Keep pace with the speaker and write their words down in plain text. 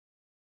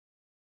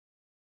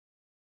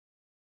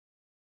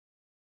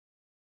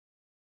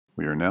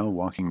We are now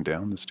walking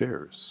down the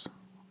stairs,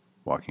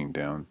 walking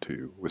down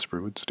to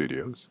Whisperwood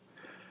Studios,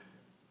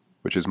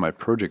 which is my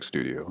project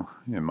studio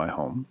in my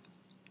home.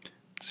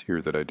 It's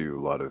here that I do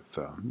a lot of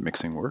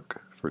mixing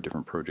work for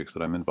different projects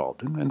that I'm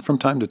involved in, and from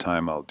time to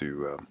time I'll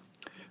do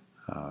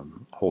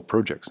whole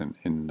projects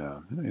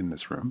in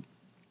this room.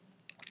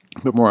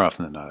 But more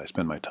often than not, I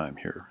spend my time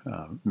here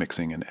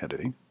mixing and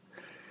editing.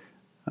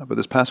 But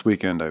this past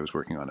weekend I was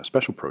working on a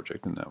special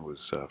project, and that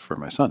was for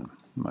my son.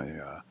 My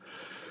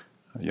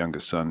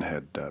youngest son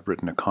had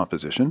written a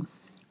composition,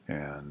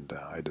 and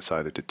I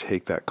decided to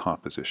take that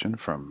composition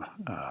from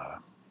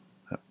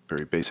a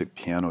very basic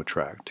piano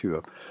track to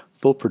a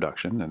full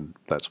production, and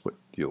that's what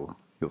you'll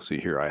see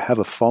here. I have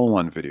a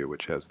follow-on video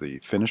which has the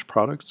finished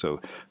product, so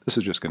this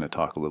is just going to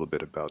talk a little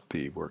bit about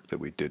the work that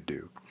we did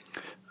do.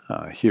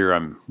 Here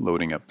I'm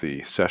loading up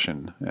the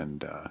session,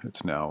 and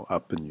it's now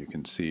up, and you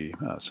can see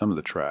some of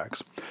the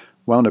tracks.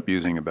 Wound up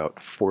using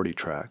about 40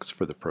 tracks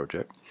for the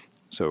project,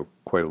 so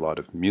quite a lot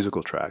of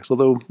musical tracks,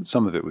 although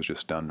some of it was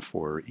just done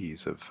for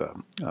ease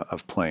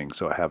of playing.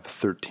 So I have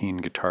 13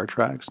 guitar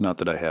tracks, not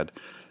that I had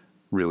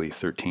really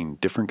 13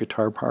 different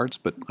guitar parts,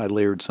 but I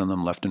layered some of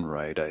them left and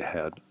right. I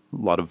had a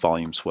lot of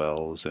volume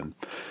swells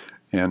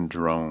and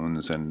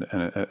drones and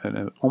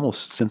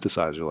almost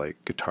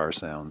synthesizer-like guitar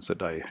sounds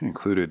that I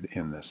included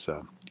in this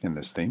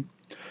theme,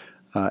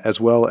 as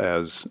well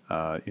as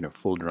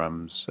full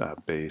drums,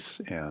 bass,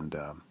 and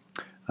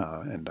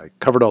I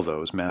covered all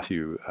those.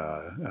 Matthew,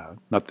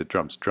 not the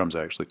drums. Drums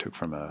I actually took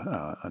from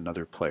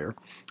another player,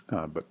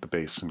 but the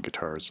bass and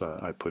guitars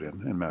I put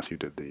in, and Matthew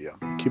did the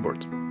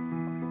keyboards.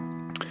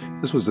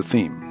 This was the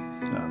theme.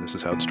 This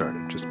is how it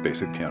started, just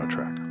basic piano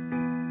track.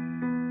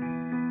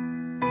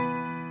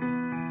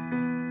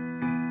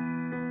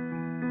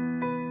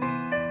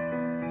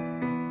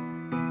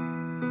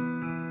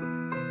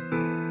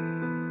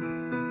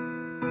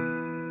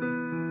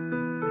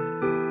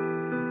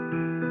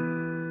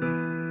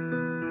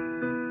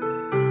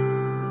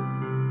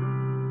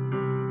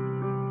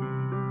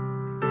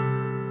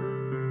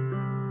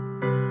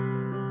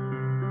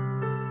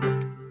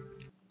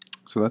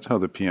 So that's how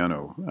the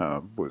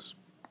piano was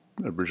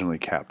originally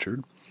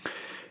captured.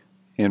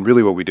 And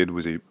really what we did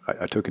was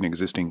I took an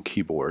existing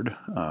keyboard,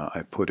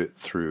 I put it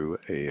through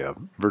a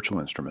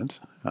virtual instrument,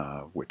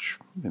 which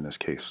in this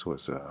case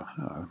was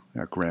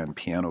a grand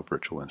piano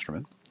virtual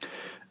instrument.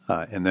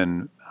 And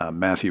then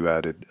Matthew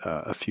added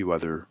a few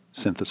other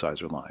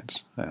synthesizer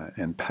lines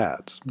and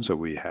pads. So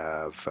we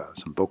have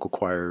some vocal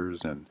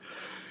choirs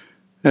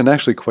and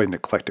actually quite an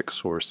eclectic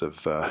source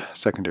of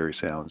secondary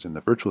sounds in the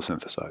virtual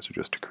synthesizer,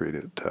 just to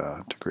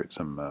create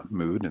some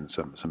mood and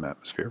some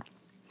atmosphere.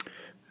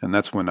 And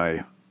that's when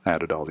I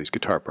added all these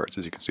guitar parts.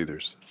 As you can see,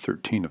 there's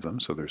 13 of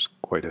them, so there's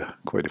quite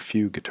a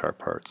few guitar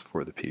parts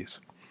for the piece.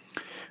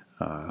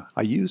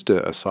 I used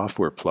a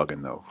software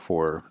plugin though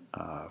for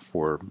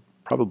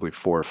probably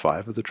 4 or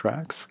 5 of the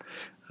tracks,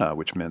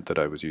 which meant that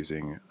I was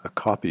using a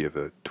copy of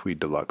a Tweed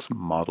Deluxe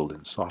modeled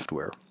in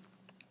software.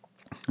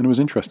 And it was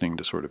interesting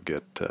to sort of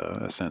get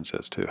a sense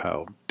as to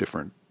how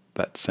different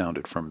that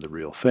sounded from the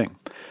real thing.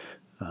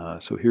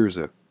 So here's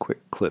a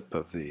quick clip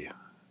of the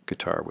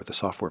guitar with the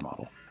software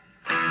model.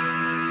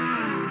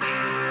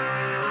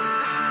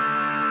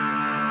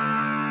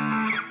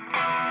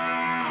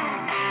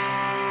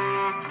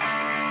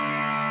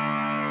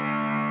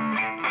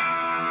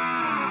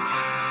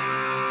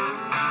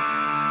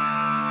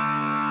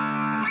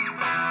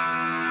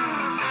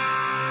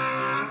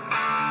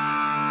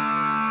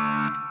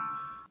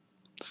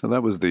 So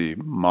that was the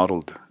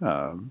modeled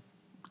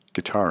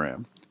guitar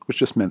amp, which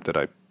just meant that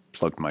I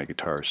plugged my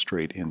guitar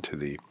straight into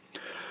the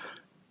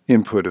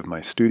input of my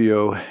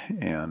studio,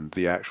 and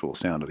the actual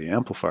sound of the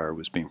amplifier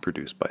was being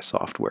produced by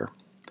software.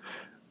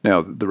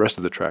 Now, the rest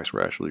of the tracks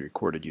were actually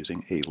recorded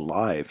using a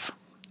live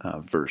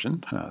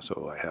version,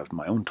 so I have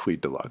my own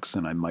Tweed Deluxe,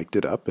 and I mic'd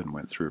it up and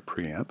went through a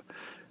preamp.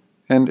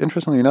 And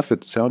interestingly enough,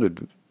 it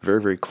sounded very,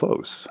 very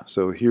close.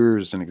 So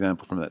here's an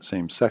example from that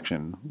same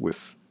section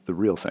with the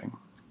real thing.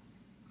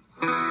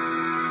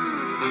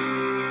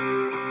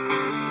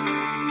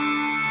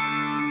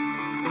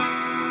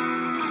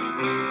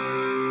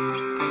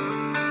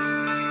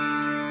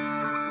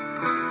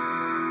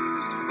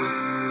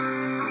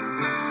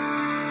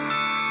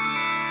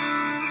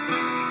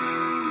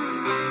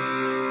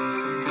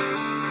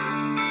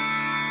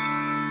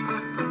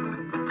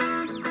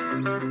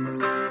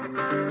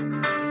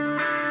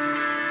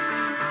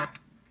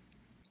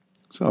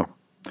 So,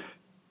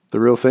 the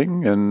real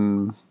thing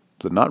and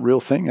the not real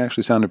thing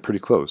actually sounded pretty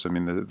close. I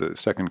mean, the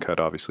second cut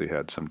obviously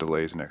had some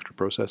delays and extra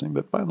processing,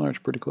 but by and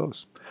large, pretty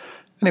close.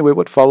 Anyway,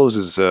 what follows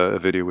is a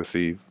video with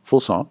the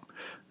full song,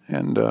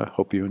 and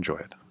hope you enjoy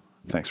it.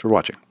 Thanks for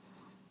watching.